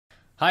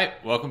Hi,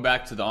 welcome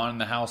back to the On in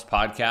the House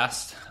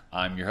podcast.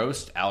 I'm your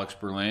host, Alex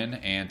Berlin,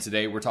 and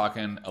today we're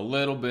talking a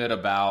little bit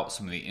about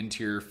some of the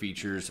interior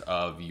features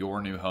of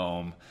your new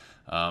home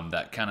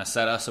that kind of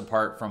set us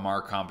apart from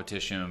our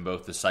competition in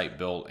both the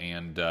site-built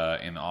and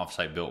in the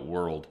off-site built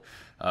world.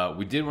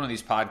 We did one of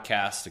these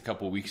podcasts a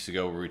couple of weeks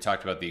ago where we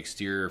talked about the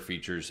exterior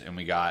features, and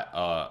we got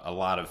a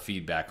lot of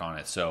feedback on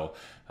it. So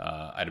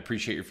I'd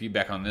appreciate your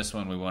feedback on this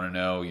one. We want to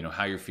know,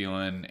 how you're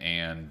feeling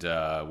and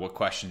what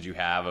questions you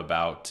have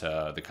about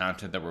the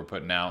content that we're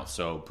putting out.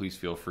 So please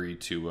feel free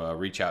to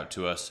reach out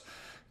to us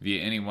via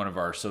any one of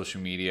our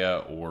social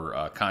media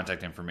or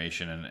contact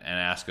information and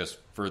ask us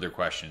further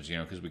questions,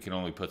 because we can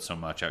only put so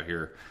much out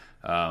here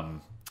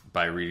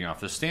by reading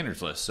off the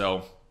standards list.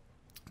 So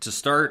to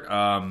start,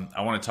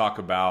 I want to talk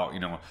about,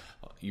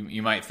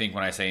 you might think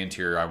when I say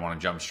interior, I want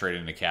to jump straight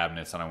into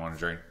cabinets and I want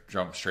to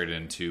jump straight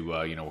into,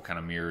 what kind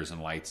of mirrors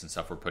and lights and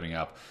stuff we're putting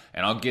up.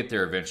 And I'll get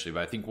there eventually.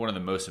 But I think one of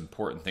the most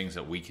important things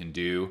that we can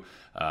do,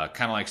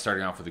 kind of like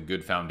starting off with a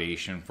good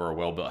foundation for a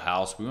well-built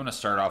house, we want to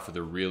start off with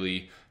a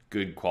really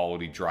good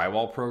quality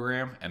drywall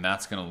program, and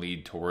that's going to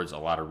lead towards a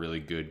lot of really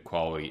good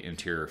quality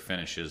interior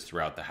finishes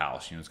throughout the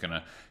house. It's going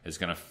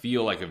to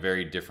feel like a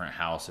very different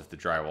house if the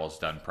drywall is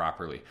done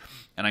properly.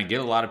 And I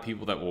get a lot of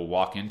people that will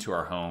walk into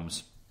our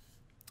homes,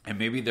 and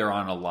maybe they're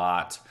on a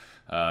lot,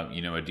 a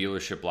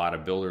dealership lot, a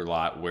builder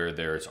lot, where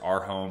there's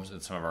our homes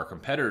and some of our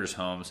competitors'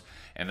 homes,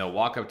 and they'll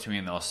walk up to me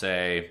and they'll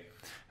say,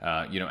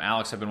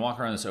 Alex, I've been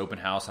walking around this open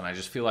house, and I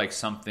just feel like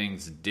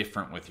something's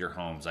different with your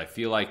homes. I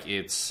feel like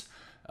it's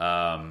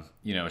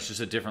it's just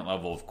a different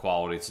level of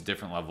quality. It's a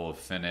different level of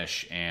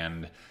finish.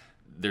 And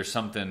there's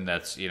something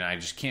that's, I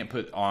just can't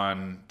put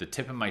on the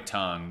tip of my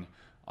tongue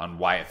on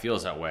why it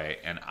feels that way.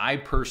 And I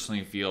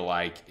personally feel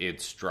like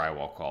it's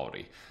drywall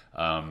quality.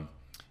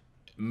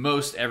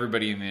 Most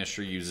everybody in the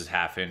industry uses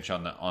 1/2 inch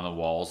on the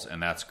walls,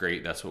 and that's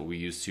great. That's what we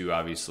use too,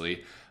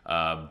 obviously.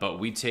 But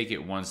we take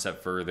it one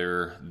step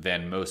further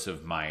than most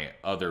of my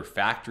other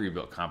factory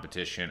built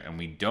competition, and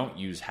we don't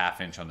use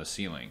 1/2 inch on the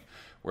ceiling.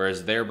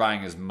 Whereas they're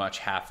buying as much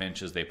 1/2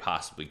 inch as they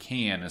possibly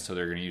can, and so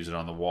they're going to use it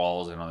on the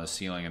walls and on the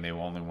ceiling, and they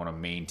only want to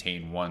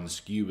maintain one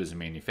SKU as a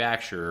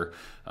manufacturer.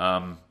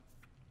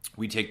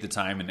 We take the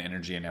time and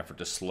energy and effort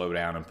to slow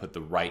down and put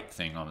the right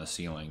thing on the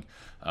ceiling,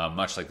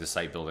 much like the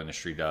site build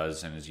industry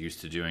does and is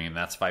used to doing, and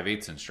that's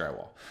 5/8 inch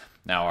drywall.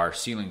 Now, our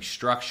ceiling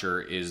structure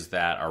is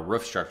that our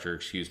roof trusses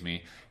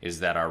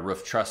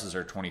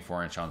are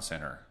 24 inch on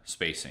center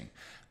spacing.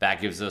 That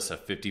gives us a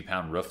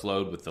 50-pound roof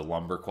load with the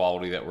lumber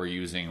quality that we're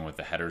using and with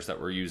the headers that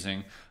we're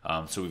using.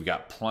 So we've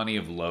got plenty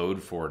of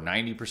load for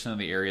 90% of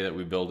the area that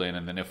we build in.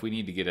 And then if we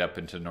need to get up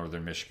into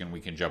northern Michigan,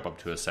 we can jump up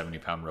to a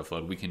 70-pound roof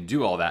load. We can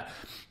do all that.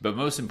 But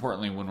most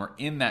importantly, when we're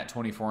in that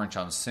 24 inch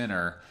on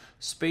center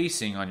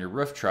spacing on your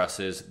roof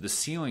trusses, the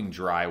ceiling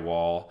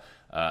drywall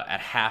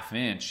at 1/2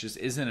 inch just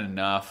isn't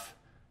enough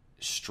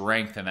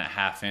strength in that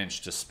 1/2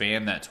 inch to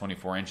span that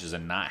 24 inches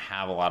and not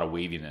have a lot of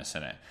waviness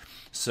in it.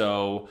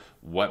 So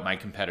what my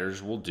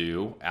competitors will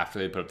do after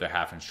they put up their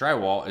 1/2 inch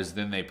drywall is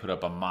then they put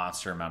up a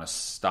monster amount of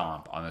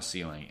stomp on the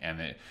ceiling, and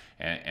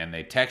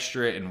they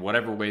texture it in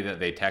whatever way that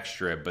they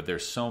texture it, but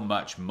there's so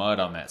much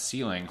mud on that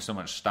ceiling, so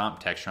much stomp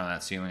texture on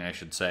that ceiling, I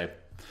should say,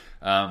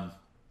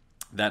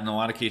 that in a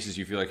lot of cases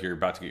you feel like you're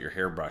about to get your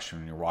hair brushed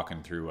when you're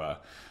walking through a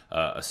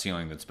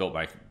ceiling that's built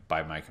by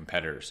my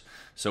competitors.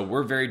 So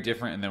we're very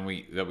different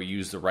in that we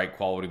use the right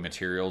quality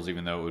materials,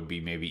 even though it would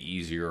be maybe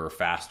easier or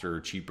faster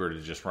or cheaper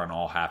to just run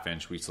all 1/2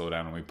 inch. We slow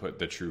down and we put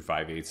the true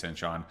 5/8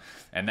 inch on,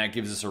 and that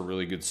gives us a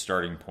really good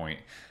starting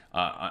point.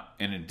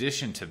 In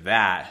addition to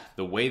that,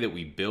 the way that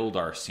we build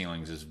our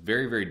ceilings is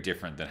very, very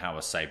different than how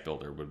a site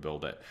builder would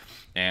build it.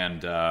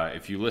 And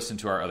if you listen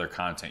to our other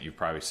content, you're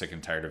probably sick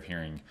and tired of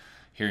hearing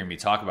me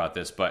talk about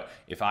this. But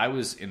if I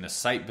was in the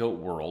site built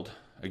world,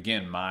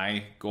 again,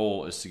 my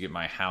goal is to get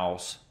my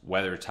house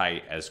weather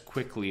tight as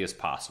quickly as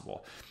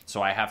possible.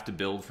 So I have to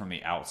build from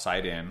the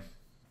outside in.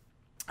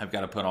 I've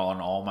got to put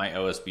on all my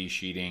OSB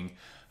sheeting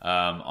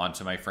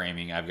onto my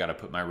framing. I've got to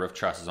put my roof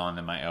trusses on,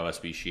 then my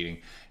OSB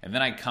sheeting. And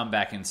then I come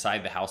back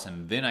inside the house,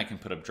 and then I can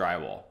put up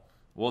drywall.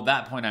 Well, at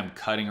that point, I'm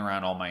cutting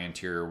around all my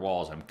interior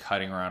walls. I'm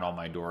cutting around all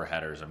my door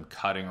headers. I'm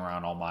cutting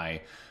around all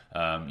my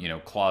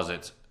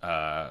closet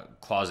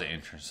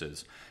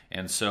entrances.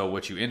 And so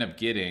what you end up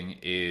getting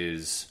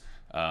is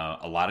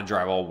a lot of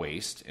drywall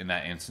waste in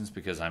that instance,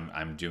 because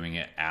I'm doing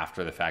it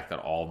after the fact that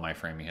all of my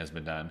framing has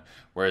been done.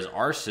 Whereas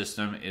our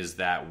system is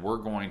that we're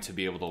going to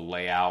be able to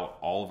lay out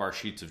all of our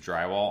sheets of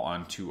drywall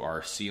onto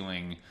our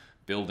ceiling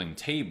building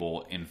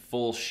table in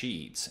full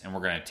sheets, and we're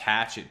going to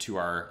attach it to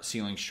our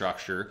ceiling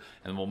structure,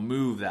 and we'll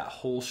move that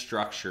whole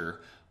structure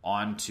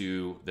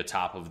onto the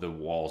top of the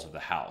walls of the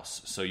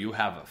house. So you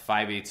have a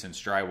 5/8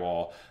 inch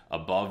drywall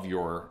above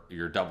your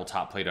double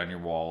top plate on your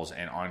walls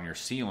and on your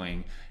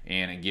ceiling,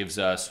 and it gives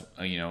us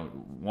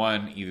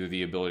either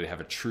the ability to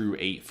have a true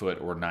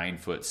 8-foot or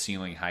 9-foot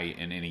ceiling height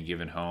in any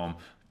given home,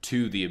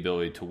 to the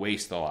ability to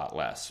waste a lot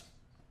less.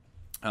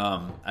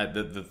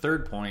 The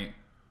third point,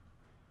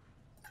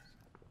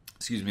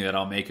 that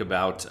I'll make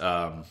about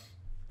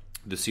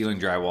the ceiling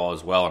drywall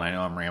as well. And I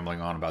know I'm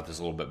rambling on about this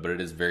a little bit, but it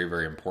is very,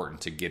 very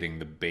important to getting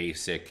the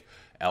basic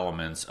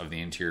elements of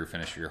the interior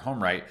finish of your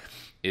home right.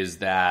 Is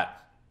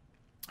that,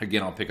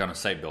 again, I'll pick on a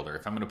site builder.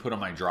 If I'm going to put on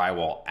my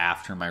drywall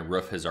after my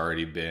roof has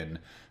already been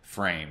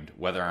framed,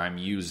 whether I'm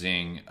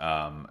using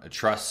a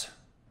truss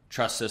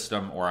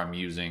system or I'm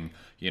using,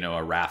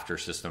 a rafter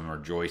system or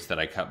joist that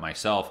I cut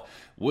myself,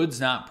 wood's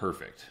not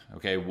perfect.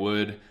 Okay,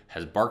 wood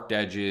has barked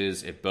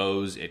edges, it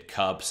bows, it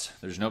cups.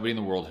 There's nobody in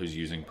the world who's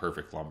using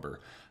perfect lumber.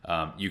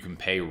 You can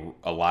pay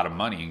a lot of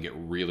money and get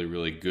really,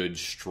 really good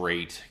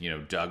straight,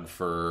 Doug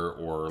fir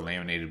or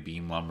laminated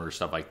beam lumber,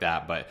 stuff like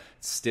that, but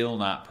it's still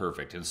not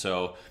perfect. And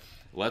so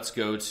let's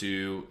go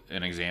to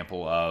an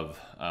example of,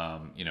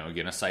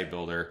 again, a site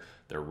builder.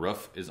 Their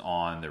roof is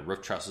on, their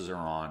roof trusses are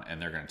on,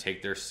 and they're going to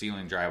take their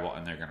ceiling drywall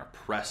and they're going to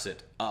press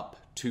it up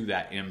to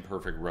that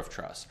imperfect roof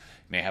truss.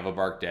 It may have a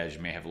barked edge,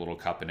 may have a little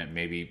cup in it,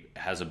 maybe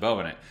has a bow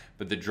in it,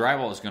 but the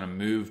drywall is going to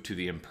move to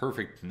the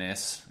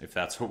imperfectness, if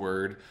that's a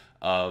word,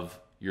 of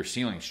your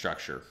ceiling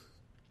structure.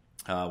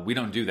 We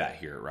don't do that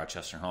here at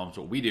Rochester Homes.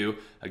 What we do,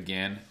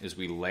 again, is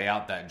we lay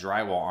out that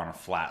drywall on a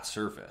flat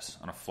surface,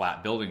 on a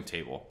flat building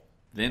table.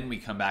 Then we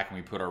come back and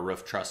we put our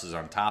roof trusses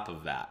on top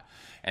of that.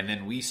 And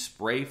then we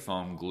spray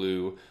foam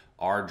glue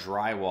our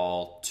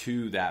drywall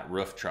to that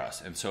roof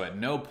truss. And so at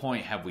no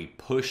point have we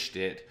pushed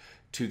it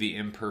to the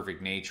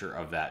imperfect nature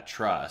of that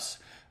truss.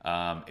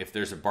 If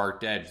there's a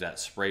barked edge, that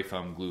spray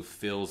foam glue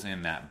fills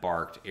in that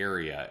barked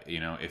area.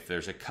 If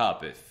there's a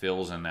cup, it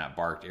fills in that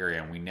barked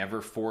area. And we never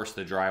force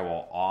the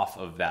drywall off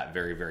of that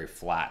very, very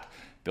flat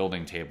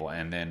building table.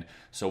 And then,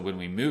 so when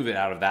we move it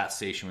out of that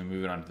station, we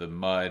move it onto the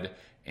mud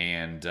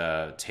and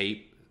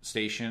tape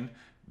station,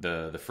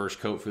 the first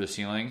coat for the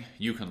ceiling.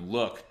 You can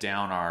look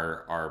down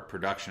our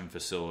production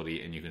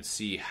facility and you can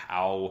see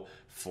how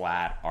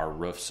flat our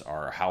roofs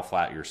are, how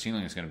flat your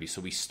ceiling is going to be.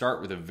 So we start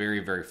with a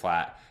very, very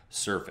flat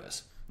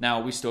surface.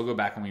 Now we still go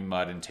back and we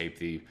mud and tape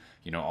the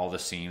all the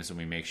seams, and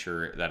we make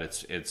sure that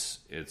it's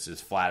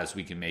as flat as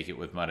we can make it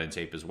with mud and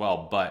tape as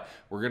well. But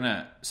we're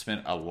gonna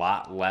spend a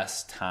lot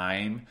less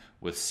time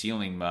with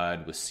sealing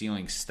mud, with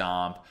sealing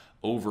stomp,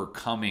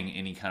 overcoming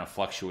any kind of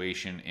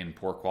fluctuation in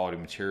poor quality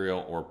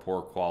material or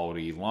poor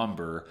quality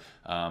lumber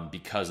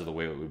because of the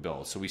way that we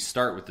build. So we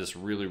start with this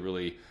really,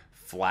 really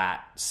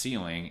flat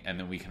ceiling, and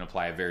then we can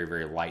apply a very,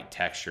 very light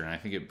texture. And I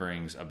think it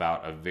brings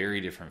about a very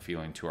different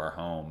feeling to our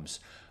homes.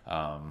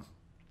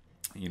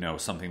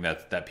 Something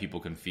that people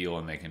can feel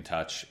and they can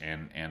touch,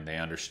 and they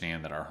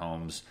understand that our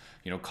homes,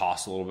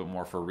 cost a little bit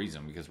more for a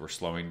reason, because we're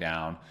slowing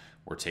down,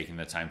 we're taking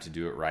the time to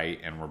do it right,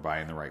 and we're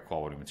buying the right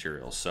quality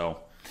materials.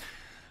 So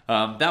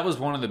that was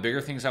one of the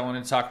bigger things I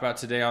wanted to talk about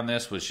today on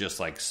this, was just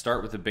like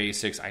start with the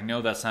basics. I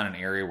know that's not an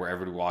area where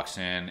everybody walks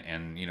in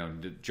and,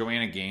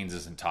 Joanna Gaines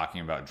isn't talking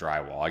about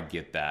drywall. I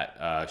get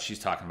that. She's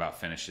talking about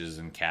finishes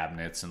and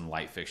cabinets and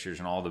light fixtures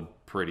and all the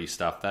pretty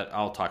stuff that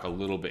I'll talk a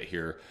little bit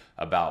here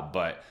about,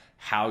 but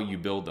how you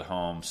build the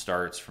home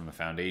starts from the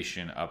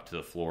foundation up to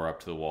the floor,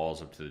 up to the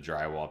walls, up to the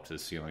drywall, up to the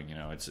ceiling.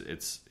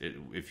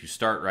 If you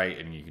start right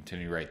and you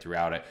continue right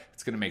throughout it,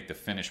 it's going to make the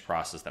finish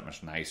process that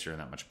much nicer and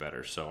that much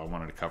better. So I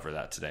wanted to cover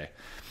that today.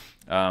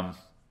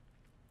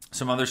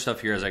 Some other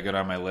stuff here as I go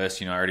down my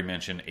list, I already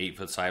mentioned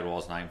 8-foot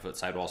sidewalls, 9-foot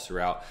sidewalls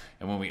throughout.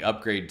 And when we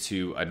upgrade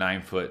to a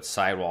 9-foot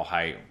sidewall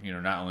height,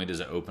 not only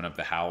does it open up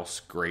the house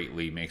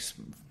greatly, makes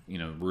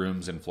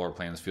rooms and floor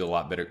plans feel a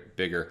lot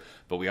bigger,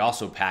 but we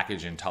also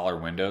package in taller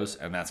windows,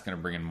 and that's going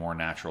to bring in more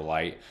natural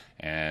light.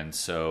 And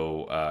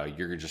so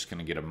you're just going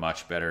to get a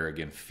much better,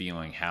 again,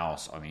 feeling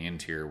house on the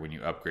interior when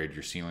you upgrade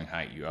your ceiling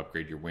height, you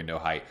upgrade your window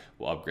height,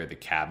 we'll upgrade the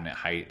cabinet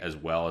height as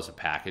well as a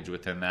package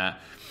within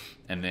that.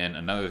 And then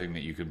another thing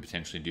that you could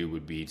potentially do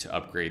would be to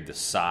upgrade the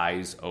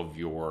size of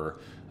your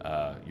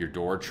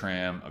door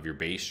trim, of your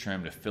base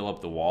trim, to fill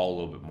up the wall a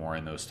little bit more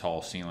in those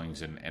tall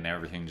ceilings, and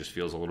everything just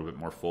feels a little bit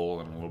more full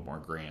and a little more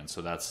grand.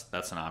 So that's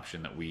an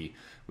option that we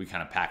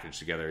kind of package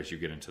together as you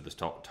get into the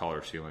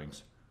taller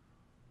ceilings.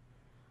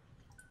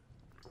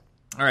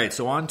 All right,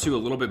 so on to a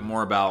little bit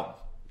more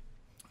about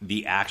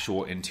the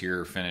actual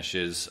interior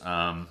finishes.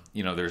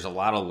 There's a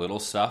lot of little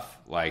stuff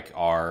like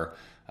our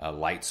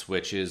light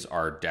switches,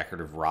 our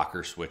decorative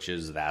rocker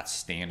switches. That's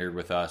standard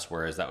with us,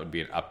 whereas that would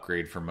be an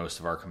upgrade for most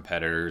of our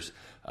competitors.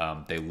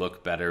 They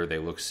look better, they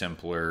look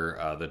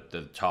simpler.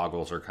 The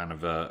toggles are kind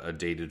of a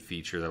dated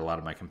feature that a lot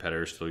of my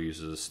competitors still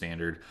use as a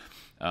standard.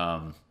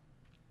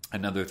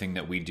 Another thing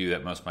that we do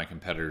that most of my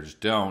competitors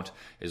don't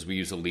is we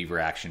use a lever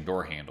action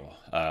door handle.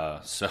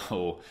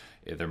 So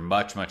they're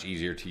much, much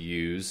easier to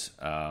use.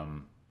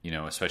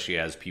 Especially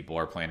as people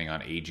are planning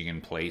on aging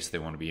in place. They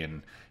want to be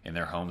in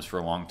their homes for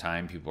a long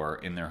time. People are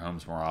in their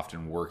homes more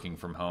often, working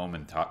from home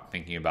and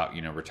thinking about,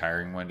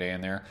 retiring one day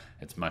in there.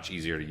 It's much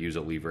easier to use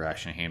a lever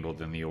action handle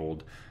than the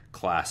old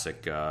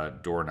classic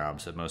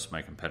doorknobs that most of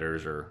my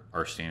competitors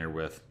are standard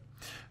with.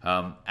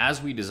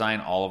 As we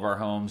design all of our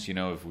homes,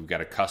 if we've got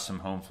a custom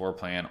home floor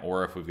plan,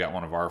 or if we've got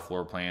one of our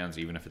floor plans,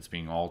 even if it's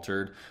being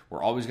altered,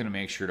 we're always going to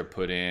make sure to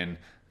put in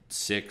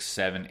 6,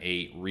 7,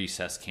 8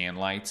 recessed can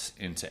lights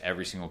into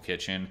every single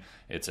kitchen.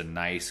 It's a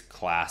nice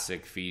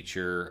classic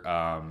feature.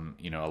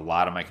 You know, a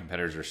lot of my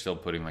competitors are still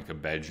putting like a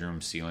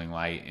bedroom ceiling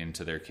light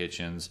into their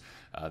kitchens.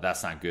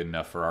 That's not good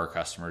enough for our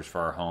customers,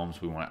 for our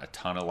homes. We want a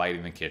ton of light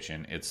in the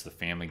kitchen. It's the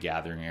family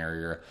gathering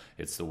area.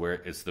 It's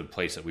the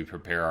place that we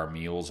prepare our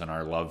meals and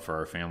our love for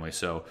our family.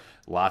 So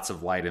lots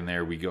of light in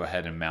there. We go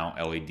ahead and mount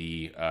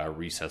LED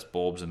recessed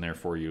bulbs in there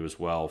for you as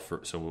well.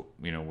 So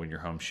you know, when your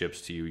home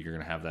ships to you, you're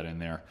going to have that in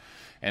there.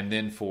 And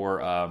then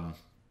for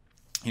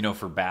you know,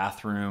 for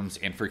bathrooms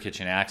and for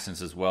kitchen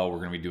accents as well, we're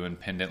going to be doing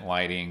pendant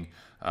lighting.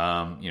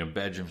 You know,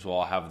 bedrooms will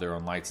all have their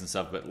own lights and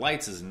stuff, but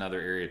lights is another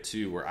area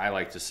too where I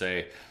like to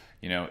say,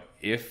 you know,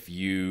 if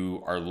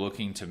you are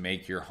looking to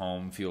make your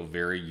home feel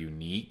very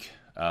unique,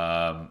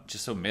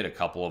 just omit a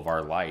couple of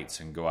our lights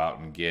and go out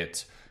and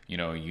get, you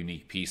know, a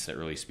unique piece that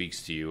really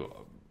speaks to you.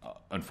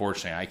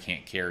 Unfortunately, I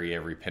can't carry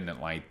every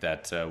pendant light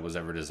that was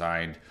ever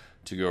designed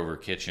to go over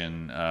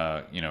kitchen,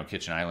 you know,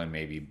 kitchen island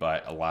maybe,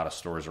 but a lot of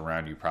stores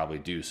around you probably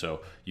do.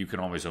 So you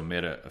can always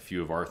omit a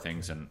few of our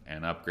things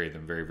and upgrade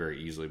them very,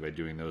 very easily by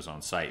doing those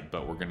on site.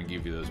 But we're going to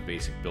give you those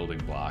basic building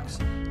blocks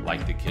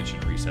like the kitchen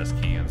recessed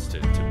cans to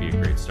be a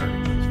great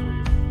starting place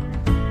for you.